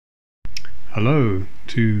Hello,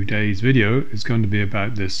 today's video is going to be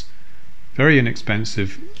about this very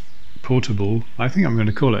inexpensive portable, I think I'm going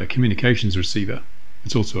to call it a communications receiver.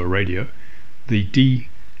 It's also a radio. The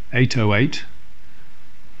D-808.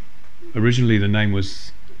 Originally the name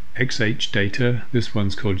was XHDATA. This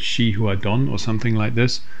one's called SIHUADON or something like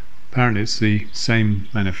this. Apparently it's the same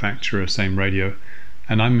manufacturer, same radio,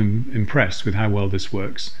 and I'm impressed with how well this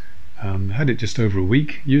works. I had it just over a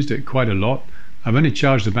week, used it quite a lot. I've only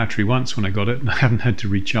charged the battery once when I got it, and I haven't had to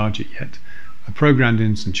recharge it yet. I programmed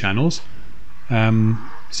in some channels.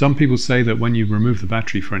 Some people say that when you remove the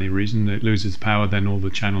battery for any reason, it loses power, then all the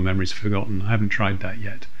channel memory is forgotten. I haven't tried that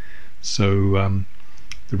yet. So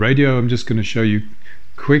the radio, I'm just going to show you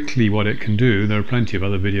quickly what it can do. There are plenty of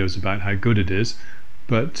other videos about how good it is,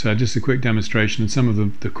 but just a quick demonstration and some of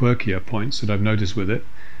the quirkier points that I've noticed with it.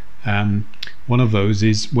 One of those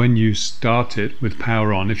is when you start it with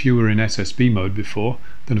power on. If you were in SSB mode before,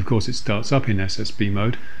 then of course it starts up in SSB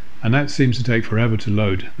mode, and that seems to take forever to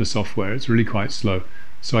load the software. It's really quite slow.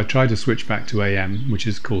 So I try to switch back to AM, which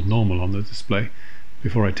is called normal on the display,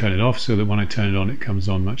 before I turn it off, so that when I turn it on it comes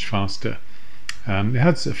on much faster. It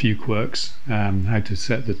has a few quirks, how to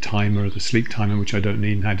set the timer, the sleep timer, which I don't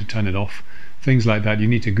need, and how to turn it off. Things like that. You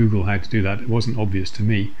need to Google how to do that. It wasn't obvious to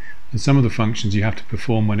me. And some of the functions you have to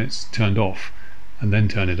perform when it's turned off and then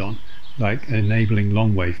turn it on, like enabling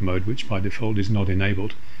long wave mode, which by default is not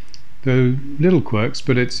enabled. Though little quirks,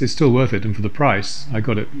 but it's still worth it, and for the price, I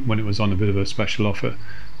got it when it was on a bit of a special offer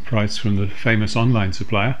price from the famous online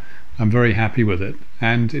supplier. I'm very happy with it,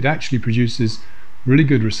 and it actually produces really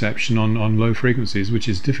good reception on low frequencies, which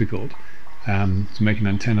is difficult to make an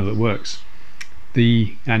antenna that works.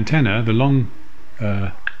 The antenna, the long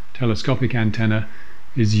telescopic antenna,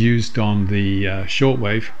 is used on the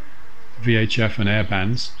shortwave, VHF and air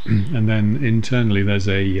bands, and then internally there's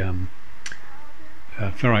a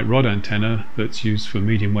ferrite rod antenna that's used for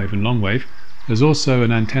medium wave and long wave. There's also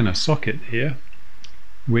an antenna socket here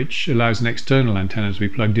which allows an external antenna to be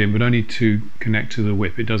plugged in, but only to connect to the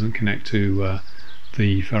whip. It doesn't connect to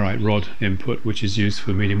the ferrite rod input, which is used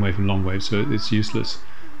for medium wave and long wave, so it's useless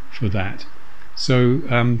for that. So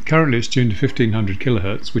currently it's tuned to 1500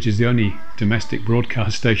 kilohertz, which is the only domestic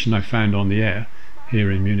broadcast station I've found on the air here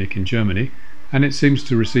in Munich in Germany, and it seems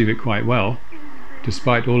to receive it quite well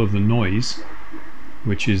despite all of the noise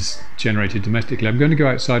which is generated domestically. I'm going to go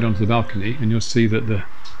outside onto the balcony and you'll see that the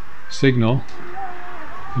signal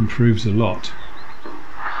improves a lot.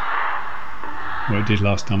 Well, it did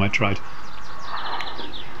last time I tried.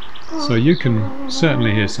 So you can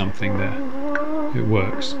certainly hear something there. It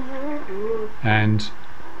works. And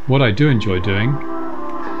what I do enjoy doing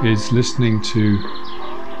is listening to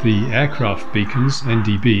the aircraft beacons,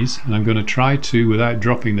 NDBs, and I'm going to try to, without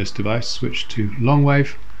dropping this device, switch to long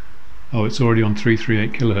wave. Oh, it's already on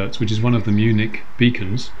 338 kilohertz, which is one of the Munich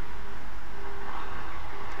beacons.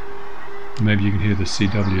 Maybe you can hear the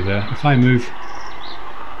CW there. If I move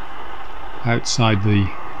outside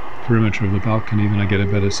the perimeter of the balcony, then I get a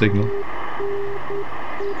better signal.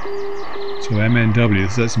 So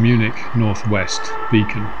MNW, that's Munich Northwest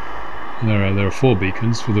beacon. And there are 4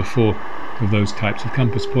 beacons for the 4 of those types of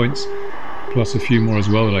compass points, plus a few more as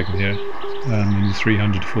well that I can hear in the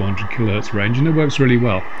 300 to 400 kilohertz range, and it works really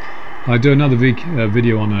well. I do another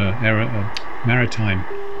video on a maritime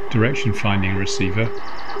direction finding receiver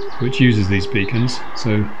which uses these beacons,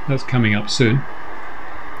 so that's coming up soon.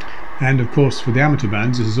 And of course for the amateur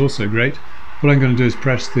bands this is also great. What I'm going to do is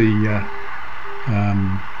press the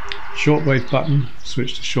shortwave button,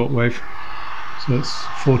 switch to shortwave, so that's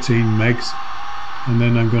 14 megs, and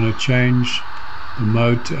then I'm going to change the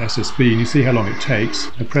mode to SSB, and you see how long it takes.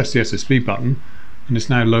 I press the SSB button and it's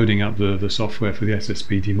now loading up the software for the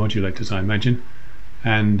SSB demodulators, I imagine,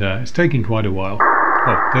 and it's taking quite a while.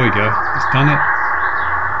 Oh, there we go, it's done it.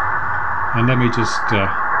 And let me just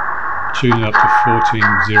tune it up to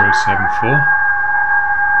 14074.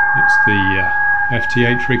 It's the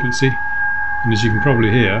FT8 frequency. And as you can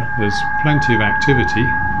probably hear, there's plenty of activity,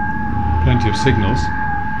 plenty of signals.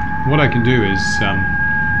 What I can do is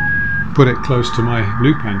put it close to my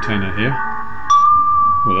loop antenna here.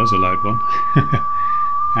 Well, that's a loud one.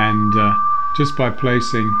 And just by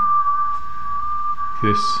placing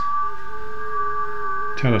this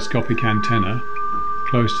telescopic antenna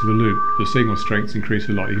close to the loop, the signal strengths increase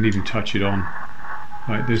a lot. You can even touch it on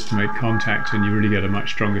like this to make contact, and you really get a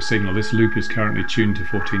much stronger signal. This loop is currently tuned to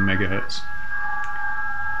 14 megahertz.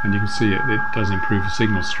 And you can see it does improve the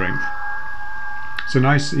signal strength. It's a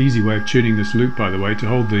nice easy way of tuning this loop, by the way, to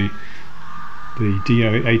hold the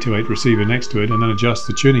D-808 receiver next to it and then adjust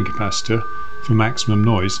the tuning capacitor for maximum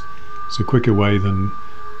noise. It's a quicker way than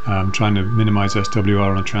trying to minimize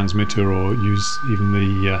SWR on a transmitter or use even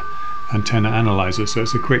the antenna analyzer. So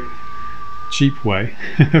it's a quick, cheap way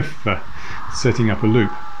of setting up a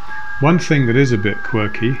loop. One thing that is a bit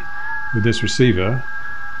quirky with this receiver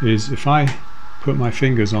is if I put my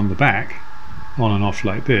fingers on the back, on and off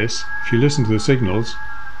like this, if you listen to the signals,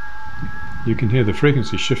 you can hear the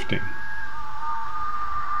frequency shifting.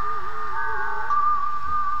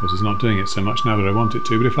 Of course, it's not doing it so much now that I want it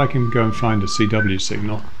to, but if I can go and find a CW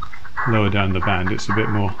signal lower down the band, it's a bit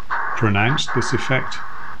more pronounced, this effect,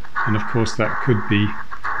 and of course that could be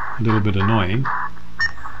a little bit annoying.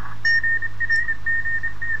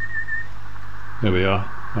 There we are.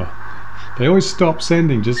 Oh, they always stop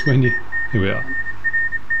sending just when you... Here we are.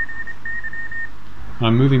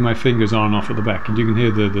 I'm moving my fingers on and off at the back, and you can hear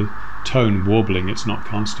the tone warbling. It's not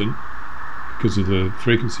constant because of the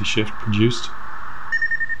frequency shift produced.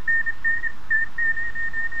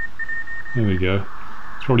 There we go.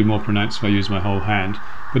 It's probably more pronounced if I use my whole hand,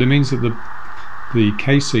 but it means that the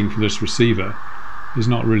casing for this receiver is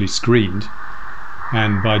not really screened,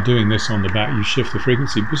 and by doing this on the back you shift the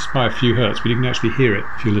frequency just by a few hertz, but you can actually hear it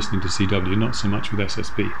if you're listening to CW, not so much with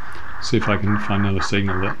SSB. See if I can find another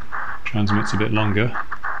signal that transmits a bit longer.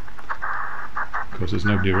 Of course there's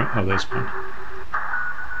nobody around. Oh, there's one.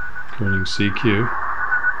 Calling CQ.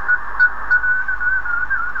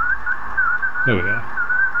 There we are.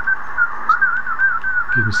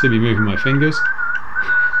 You can see me moving my fingers,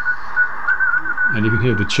 and you can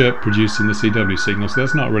hear the chirp produced in the CW signal, so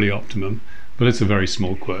that's not really optimum, but it's a very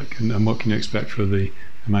small quirk, and what can you expect for the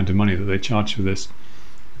amount of money that they charge for this?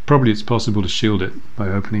 Probably it's possible to shield it by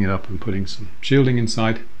opening it up and putting some shielding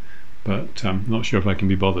inside, but I'm not sure if I can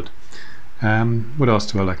be bothered. What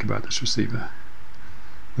else do I like about this receiver?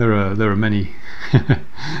 There are many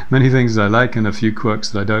many things I like and a few quirks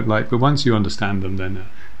that I don't like, but once you understand them, then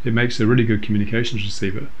it makes a really good communications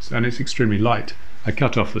receiver, and it's extremely light. I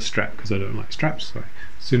cut off the strap because I don't like straps, so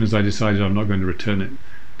as soon as I decided I'm not going to return it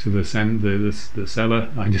to the seller,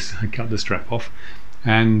 I cut the strap off,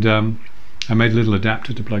 and I made a little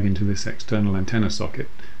adapter to plug into this external antenna socket,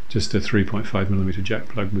 just a 3.5mm jack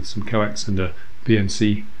plug with some coax and a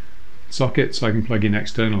PNC socket, so I can plug in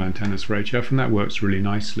external antennas for HF, and that works really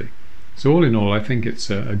nicely. So all in all, I think it's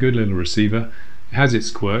a good little receiver. It has its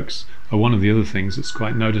quirks. One of the other things that's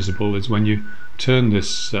quite noticeable is when you turn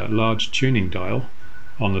this large tuning dial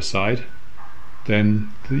on the side,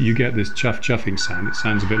 then you get this chuffing sound. It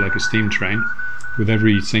sounds a bit like a steam train with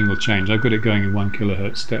every single change. I've got it going in 1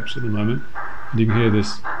 kHz steps at the moment, and you can hear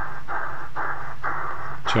this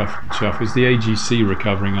chuff. It's the AGC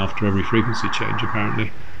recovering after every frequency change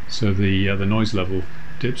apparently, so the noise level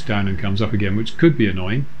dips down and comes up again, which could be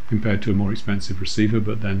annoying compared to a more expensive receiver,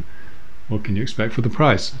 but then what can you expect for the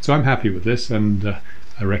price? So I'm happy with this, and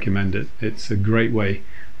I recommend it. It's a great way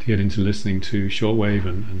to get into listening to shortwave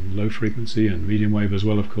and low frequency and medium wave as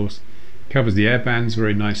well, of course. It covers the air bands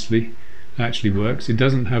very nicely. It actually works. It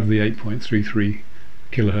doesn't have the 8.33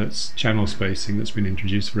 kHz channel spacing that's been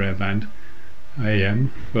introduced for airband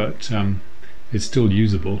AM, but it's still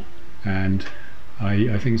usable, and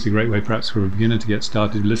I think it's a great way perhaps for a beginner to get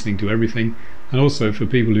started listening to everything, and also for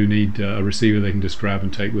people who need a receiver they can just grab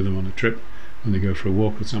and take with them on a trip when they go for a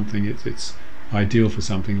walk or something. It's ideal for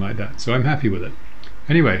something like that, so I'm happy with it.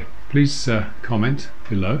 Anyway, please comment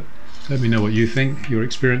below, let me know what you think, your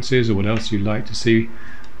experience is, or what else you'd like to see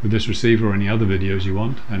with this receiver or any other videos you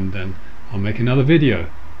want, and then I'll make another video.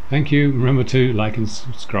 Thank you. Remember to like and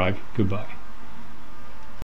subscribe. Goodbye.